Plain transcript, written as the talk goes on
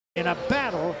in a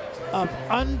battle of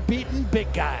unbeaten big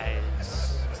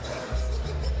guys.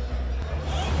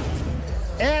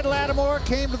 Ed Latimore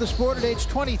came to the sport at age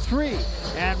 23,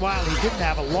 and while he didn't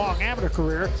have a long amateur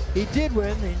career, he did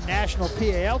win the National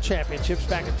PAL Championships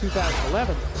back in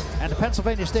 2011 and the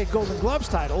Pennsylvania State Golden Gloves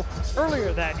title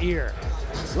earlier that year.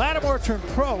 Latimore turned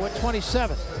pro at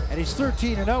 27, and he's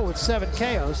 13-0 with 7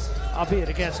 KOs, albeit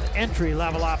against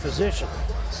entry-level opposition.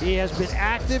 He has been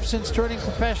active since turning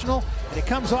professional, and he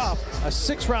comes off a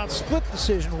 6-round split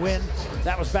decision win.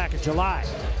 That was back in July.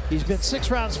 He's been 6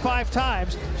 rounds 5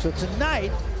 times, so tonight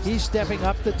he's stepping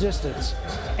up the distance,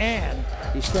 and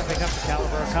he's stepping up the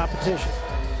caliber of competition.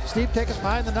 Steve, take us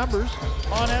behind the numbers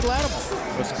on Ed Latimore.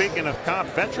 Well, speaking of comp,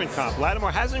 veteran comp,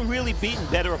 Latimore hasn't really beaten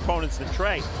better opponents than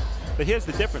Trey. But here's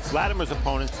the difference. Latimore's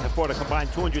opponents have fought a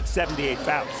combined 278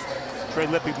 bouts. Trey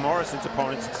Lippe Morrison's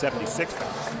opponents 76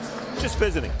 bouts. Just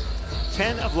visiting.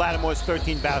 10 of Latimore's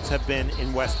 13 bouts have been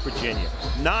in West Virginia.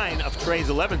 9 of Trey's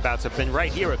 11 bouts have been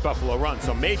right here at Buffalo Run,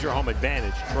 so major home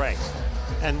advantage, Trey.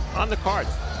 And on the cards,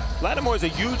 Latimore's a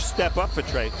huge step up for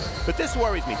Trey, but this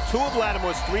worries me. 2 of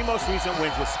Latimore's 3 most recent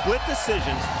wins were split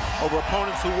decisions over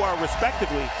opponents who were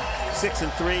respectively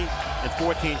 6-3 and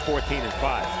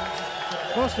 14-14-5.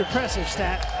 Most impressive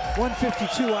stat,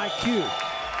 152 IQ.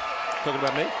 Talking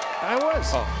about me? I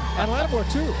was. Oh. And Latimore,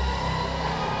 too.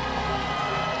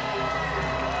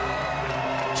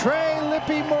 Trey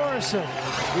Lippe Morrison.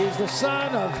 He's the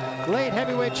son of late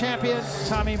heavyweight champion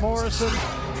Tommy Morrison.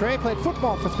 Trey played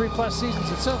football for 3+ seasons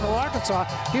in Central Arkansas.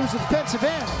 He was a defensive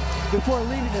end before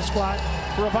leaving the squad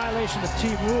for a violation of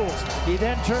team rules. He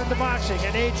then turned to boxing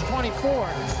at age 24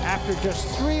 after just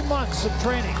 3 months of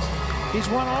training. He's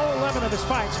won all 11 of his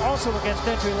fights, also against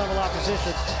entry-level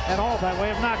opposition, and all by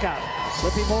way of knockout.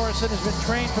 Lippe Morrison has been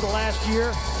trained for the last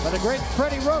year by the great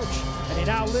Freddie Roach, and he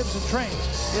now lives and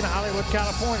trains in Hollywood,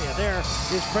 California. There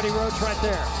is Freddie Roach right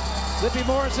there. Lippe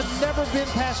Morrison never been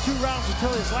past 2 rounds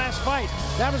until his last fight.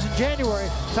 That was in January.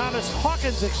 Thomas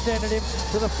Hawkins extended him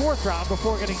to the 4th round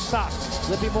before getting stopped.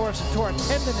 Lippe Morrison tore a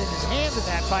tendon in his hand in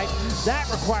that fight. That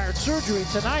required surgery.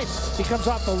 Tonight, he comes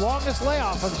off the longest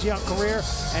layoff of his young career,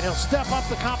 and he'll step up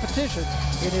the competition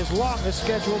in his longest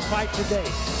scheduled fight to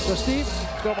date. So, Steve,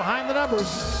 let's go behind the numbers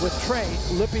with Trey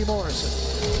Lippe Morrison.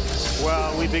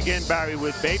 Well, we begin, Barry,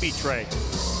 with baby Trey.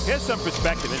 Here's some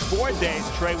perspective. In 4 days,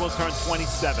 Trey will turn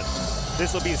 27.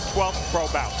 This will be his 12th pro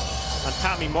bout. On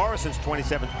Tommy Morrison's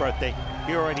 27th birthday,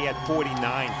 he already had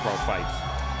 49 pro fights.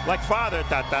 Like father, ...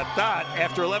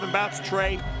 After 11 bouts,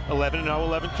 Trey, 11-0,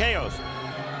 11 KOs.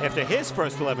 After his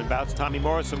first 11 bouts, Tommy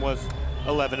Morrison was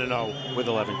 11-0 with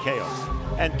 11 KOs.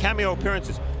 And cameo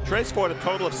appearances. Trey's fought a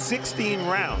total of 16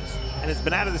 rounds and has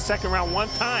been out of the 2nd round 1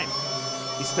 time.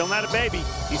 He's still not a baby.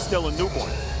 He's still a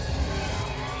newborn.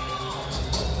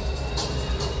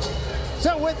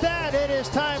 So with that, it is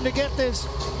time to get this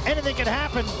anything can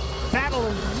happen battle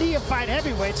of neophyte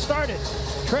heavyweight started.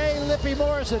 Trey Lippe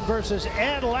Morrison versus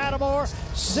Ed Latimore,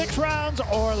 6 rounds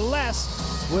or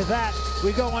less. With that,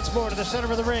 we go once more to the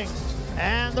center of the ring.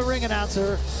 And the ring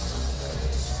announcer,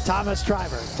 Thomas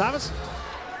Triber. Thomas?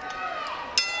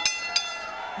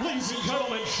 Ladies and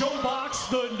gentlemen, Showbox,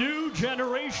 the new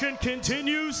generation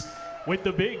continues with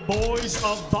the big boys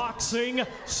of boxing.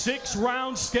 6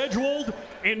 rounds scheduled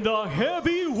in the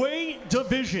heavyweight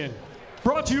division.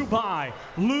 Brought to you by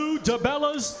Lou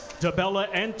DeBella's DeBella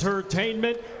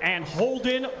Entertainment and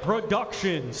Holden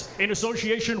Productions in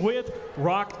association with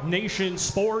Rock Nation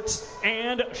Sports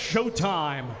and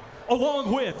Showtime,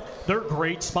 along with their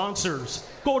great sponsors,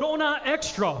 Corona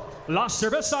Extra, La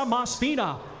Cerveza Más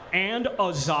Fina, and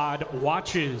Azad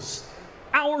Watches.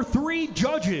 Our 3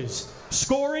 judges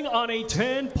scoring on a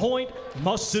 10-point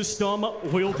must system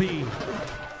will be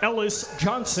Ellis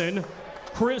Johnson,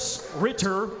 Chris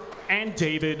Ritter, and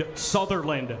David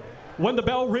Sutherland. When the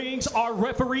bell rings, our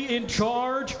referee in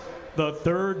charge, the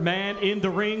 3rd man in the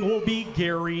ring will be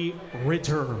Gary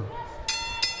Ritter.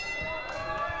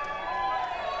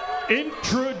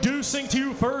 Introducing to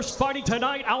you first, fighting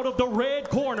tonight out of the red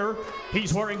corner.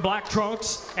 He's wearing black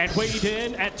trunks and weighed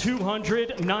in at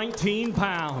 219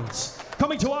 pounds.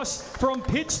 Coming to us from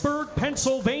Pittsburgh,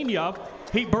 Pennsylvania,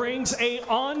 he brings an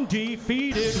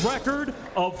undefeated record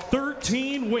of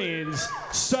 13 wins.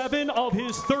 7 of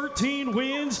his 13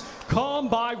 wins come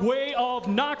by way of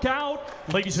knockout.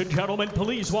 Ladies and gentlemen,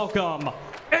 please welcome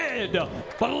Ed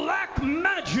Black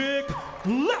Magic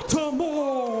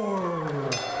Latimore.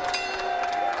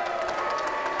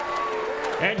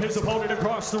 And his opponent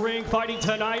across the ring, fighting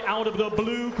tonight out of the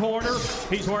blue corner.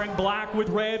 He's wearing black with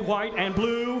red, white, and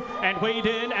blue, and weighed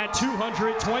in at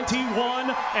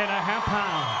 221.5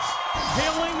 pounds.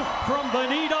 Hailing from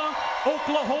Bonita,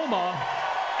 Oklahoma,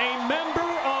 a member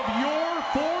of your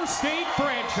four-state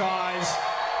franchise.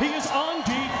 He is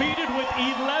undefeated with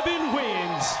 11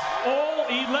 wins. All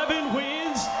 11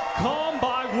 wins come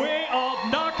by way of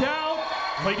knockout.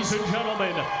 Ladies and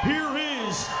gentlemen, here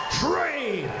is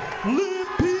Trey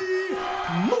Lippe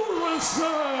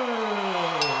Morrison.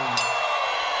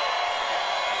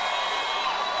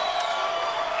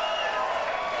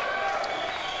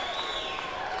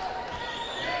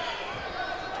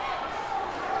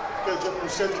 You're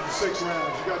scheduled for 6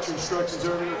 rounds. You got your instructions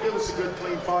earlier. Give us a good,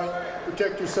 clean fight.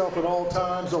 Protect yourself at all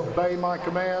times. Obey my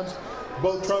commands.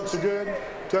 Both trunks are good.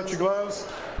 Touch your gloves.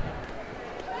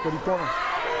 Go to your corner.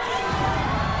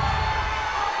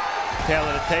 Tail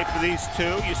of the tape for these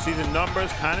two. You see the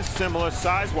numbers kind of similar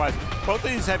size-wise. Both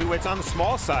of these heavyweights on the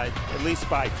small side, at least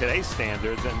by today's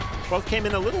standards, and both came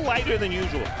in a little lighter than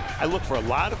usual. I look for a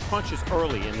lot of punches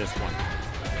early in this one.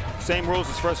 Same rules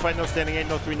as first fight, no standing 8,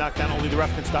 no 3 knockdown. Only the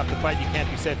ref can stop the fight. You can't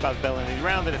be saved by the bell in any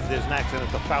round. And if there's an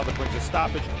accidental foul that brings a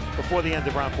stoppage before the end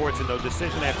of round 4, it's a no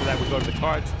decision. After that, we go to the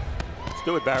cards. Let's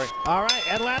do it, Barry. All right,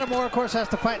 and Latimore, of course, has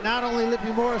to fight not only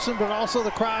Lippe Morrison, but also the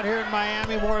crowd here in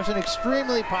Miami. Morrison,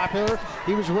 extremely popular.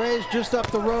 He was raised just up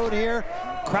the road here.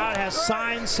 Crowd has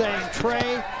signs saying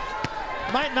Trey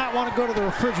might not want to go to the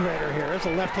refrigerator here. There's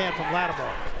a left hand from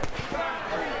Latimore.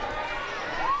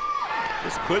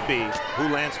 This could be who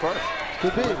lands first.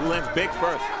 Could be. Who lands big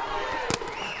first.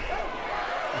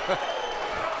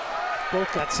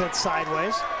 Both got sent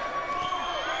sideways.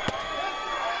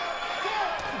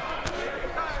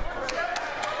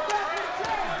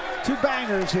 Two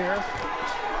bangers here.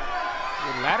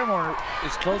 Latimore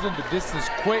is closing the distance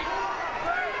quick.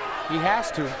 He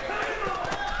has to.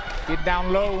 Get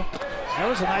down low. That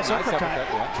was a nice uppercut.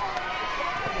 Yeah.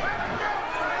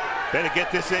 Better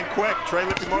get this in quick. Trey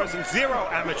Lippe Morrison, 0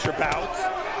 amateur bouts.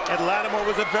 And Latimore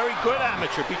was a very good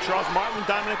amateur. Beat Charles Martin,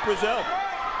 Dominic Brazil.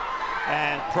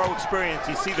 And pro experience,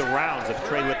 you see the rounds of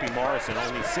Trey Lippe Morrison,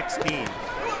 only 16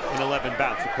 in 11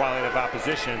 bouts. The quality of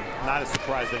opposition, not a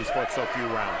surprise that he's fought so few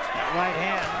rounds. That right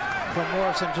hand from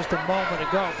Morrison just a moment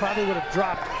ago probably would have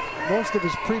dropped most of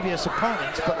his previous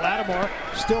opponents, but Latimore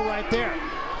still right there.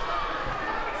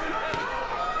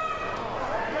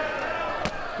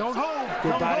 Don't hold.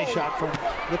 Good body shot from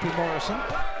Lippe Morrison.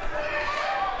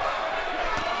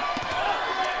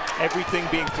 Everything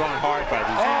being thrown hard by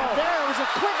these guys. There was a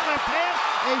quick left hand,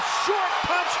 a short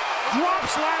punch,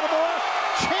 drops Latimore,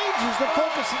 changes the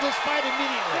focus of this fight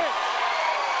immediately.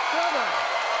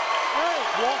 Hey,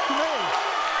 walk to me.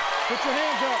 Put your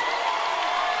hands up.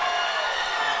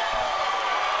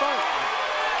 Fight.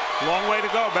 Long way to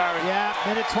go, Barry. Yeah,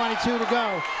 minute 22 to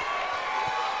go.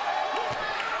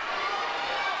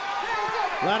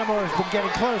 Latimore has been getting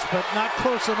close, but not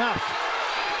close enough.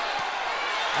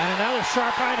 And another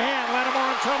sharp right hand.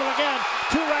 Latimore in trouble again.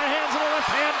 2 right hands and a left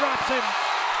hand drops him.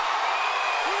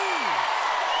 3,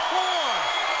 4,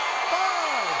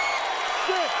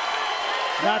 5,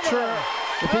 6. Not sure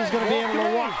if he's going to be able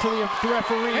to walk to the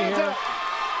referee here.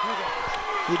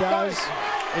 He does.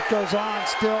 It goes on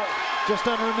still. Just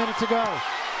under a minute to go.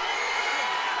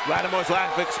 Latimore's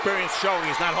lack of experience showing.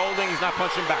 He's not holding. He's not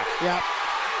punching back. Yep.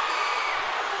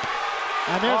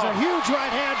 And there's a huge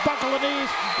right hand, buckle the knees.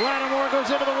 Latimore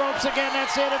goes into the ropes again.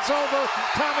 That's it. It's over.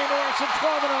 Tommy Morrison,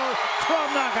 12-0,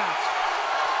 12 knockouts.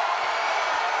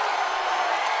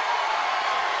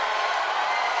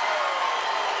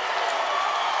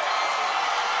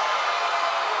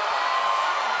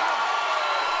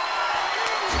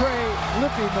 Trey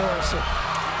Lippe Morrison,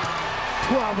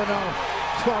 12-0,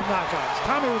 12 knockouts.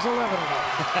 Tommy was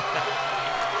 11-0.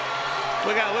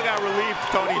 Look how relieved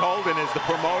Tony Holden is, the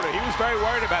promoter. He was very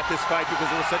worried about this fight because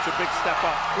it was such a big step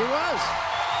up. He was.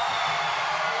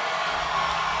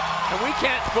 And we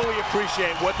can't fully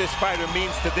appreciate what this fighter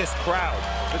means to this crowd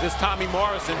because Tommy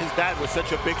Morrison, his dad, was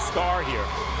such a big star here.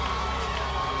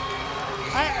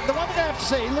 The one thing I have to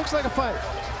say, he looks like a fighter.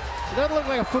 He doesn't look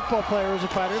like a football player as a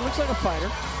fighter. He looks like a fighter.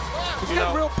 He's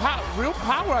got real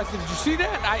power. I said, did you see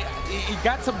that? He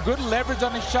got some good leverage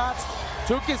on his shots.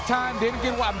 Took his time, didn't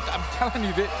get one. I'm telling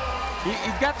you that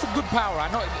he's got some good power. I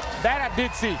know that I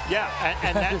did see. Yeah,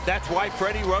 and that's why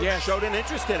Freddie Roach showed an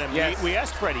interest in him. Yes. We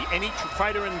asked Freddie, any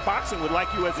fighter in boxing would like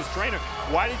you as his trainer.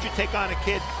 Why did you take on a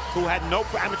kid who had no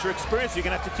amateur experience? You're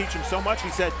going to have to teach him so much. He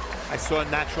said, I saw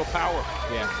natural power.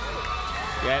 Yeah.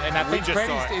 Yeah, and I think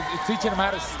Freddie's is teaching him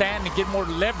how to stand and get more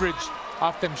leverage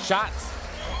off them shots.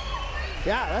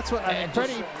 Yeah, that's what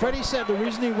Freddie said. The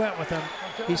reason he went with him,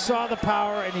 he saw the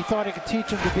power and he thought he could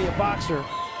teach him to be a boxer.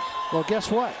 Well,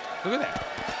 guess what? Look at that.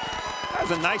 That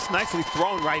was a nicely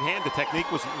thrown right hand. The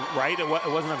technique was right. It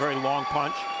wasn't a very long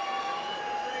punch.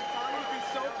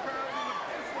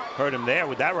 Hurt him there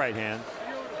with that right hand.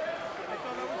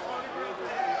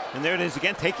 And there it is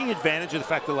again, taking advantage of the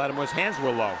fact that Latimore's hands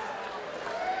were low.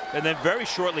 And then very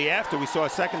shortly after, we saw a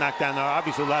second knockdown. Now,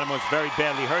 obviously, Latimore's very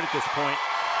badly hurt at this point.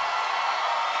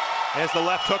 There's the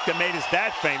left hook that made his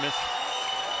dad famous.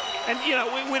 And, you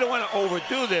know, we don't want to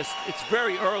overdo this. It's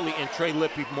very early in Trey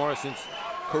Lippe Morrison's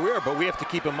career, but we have to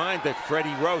keep in mind that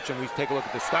Freddie Roach, and we take a look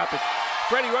at the stoppage,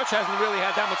 Freddie Roach hasn't really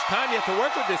had that much time yet to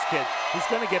work with this kid. He's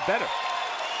going to get better.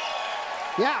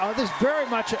 Yeah, this is very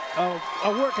much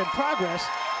a work in progress.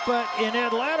 But in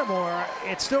Ed Latimore,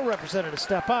 it still represented a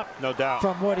step up. No doubt.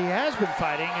 From what he has been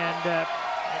fighting. And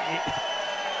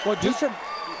well, just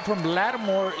from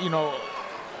Latimore, you know,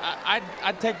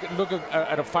 I'd take a look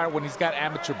at a fight when he's got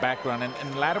amateur background. And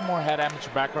Latimore had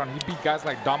amateur background. He beat guys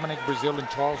like Dominic Brazil and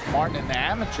Charles Martin in the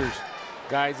amateurs,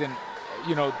 guys. And,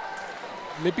 you know,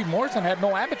 Lippe Morrison had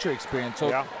no amateur experience. So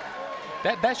yeah.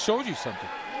 that shows you something.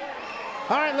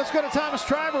 All right, let's go to Thomas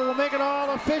Triber. We'll make it all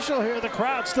official here. The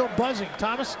crowd's still buzzing.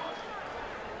 Thomas?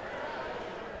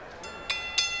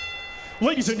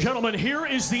 Ladies and gentlemen, here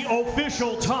is the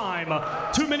official time.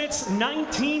 2 minutes,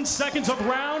 19 seconds of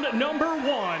round number 1.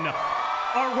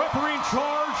 Our referee in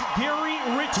charge, Gary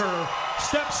Ritter,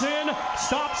 steps in,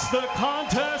 stops the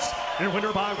contest, and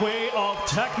winner by way of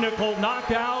technical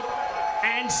knockout,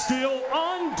 and still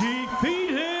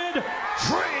undefeated,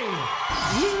 Trey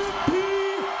Lippe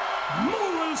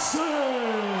Morrison.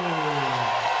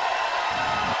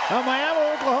 Well,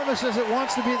 Miami, Oklahoma says it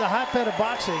wants to be the hotbed of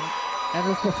boxing. And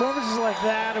with performances like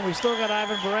that, and we still got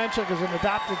Ivan Baranchuk as an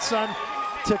adopted son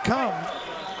to come,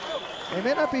 they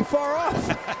may not be far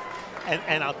off.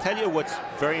 and I'll tell you what's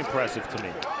very impressive to me.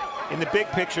 In the big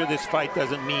picture, this fight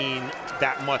doesn't mean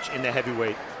that much in the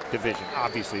heavyweight division.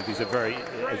 Obviously, these are very,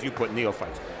 as you put,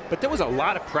 neophytes. But there was a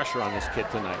lot of pressure on this kid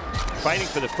tonight. Fighting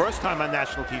for the first time on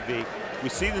national TV. We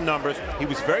see the numbers. He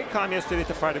was very calm yesterday at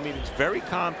the fighter meetings, very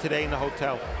calm today in the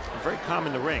hotel, and very calm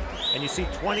in the ring. And you see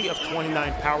 20 of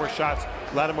 29 power shots.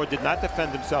 Latimore did not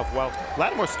defend himself well.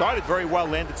 Latimore started very well,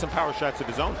 landed some power shots of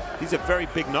his own. These are very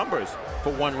big numbers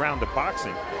for one round of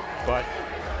boxing. But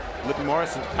Lippe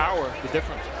Morrison's power, the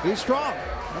difference. He's strong.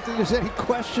 I don't think there's any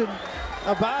question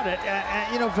about it.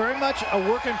 You know, very much a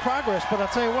work in progress. But I'll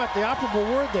tell you what, the optimal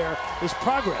word there is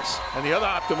progress. And the other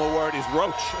optimal word is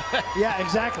Roach. Yeah,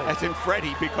 exactly. As in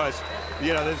Freddie, because,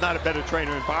 you know, there's not a better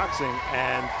trainer in boxing.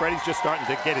 And Freddie's just starting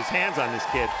to get his hands on this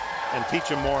kid and teach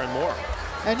him more and more.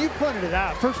 And you pointed it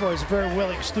out. First of all, he's a very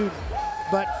willing student.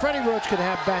 But Freddie Roach could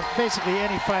have basically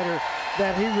any fighter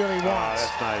that he really wants. Oh,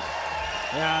 that's nice.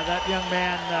 Yeah, that young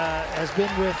man has been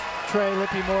with Trey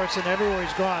Lippe Morrison everywhere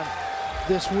he's gone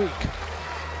this week.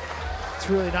 It's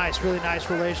really nice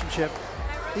relationship.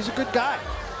 He's a good guy.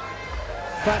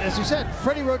 But as you said,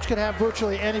 Freddie Roach could have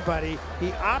virtually anybody.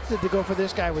 He opted to go for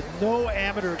this guy with no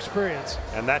amateur experience.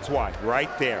 And that's why,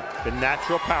 right there, the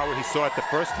natural power. He saw it the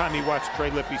first time he watched Trey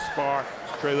Lippe spar.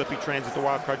 Trey Lippe trains at the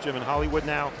Wild Card Gym in Hollywood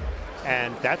now.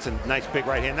 And that's a nice big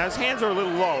right hand. Now his hands are a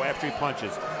little low after he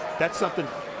punches. That's something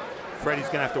Freddie's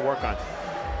going to have to work on.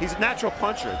 He's a natural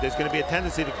puncher. There's going to be a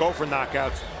tendency to go for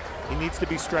knockouts. He needs to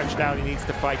be stretched out. He needs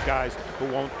to fight guys who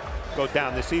won't go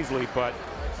down this easily, but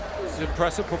it's an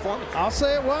impressive performance. I'll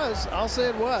say it was. I'll say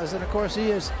it was. And, of course, he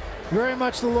is very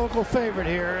much the local favorite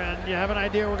here. And you have an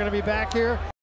idea we're going to be back here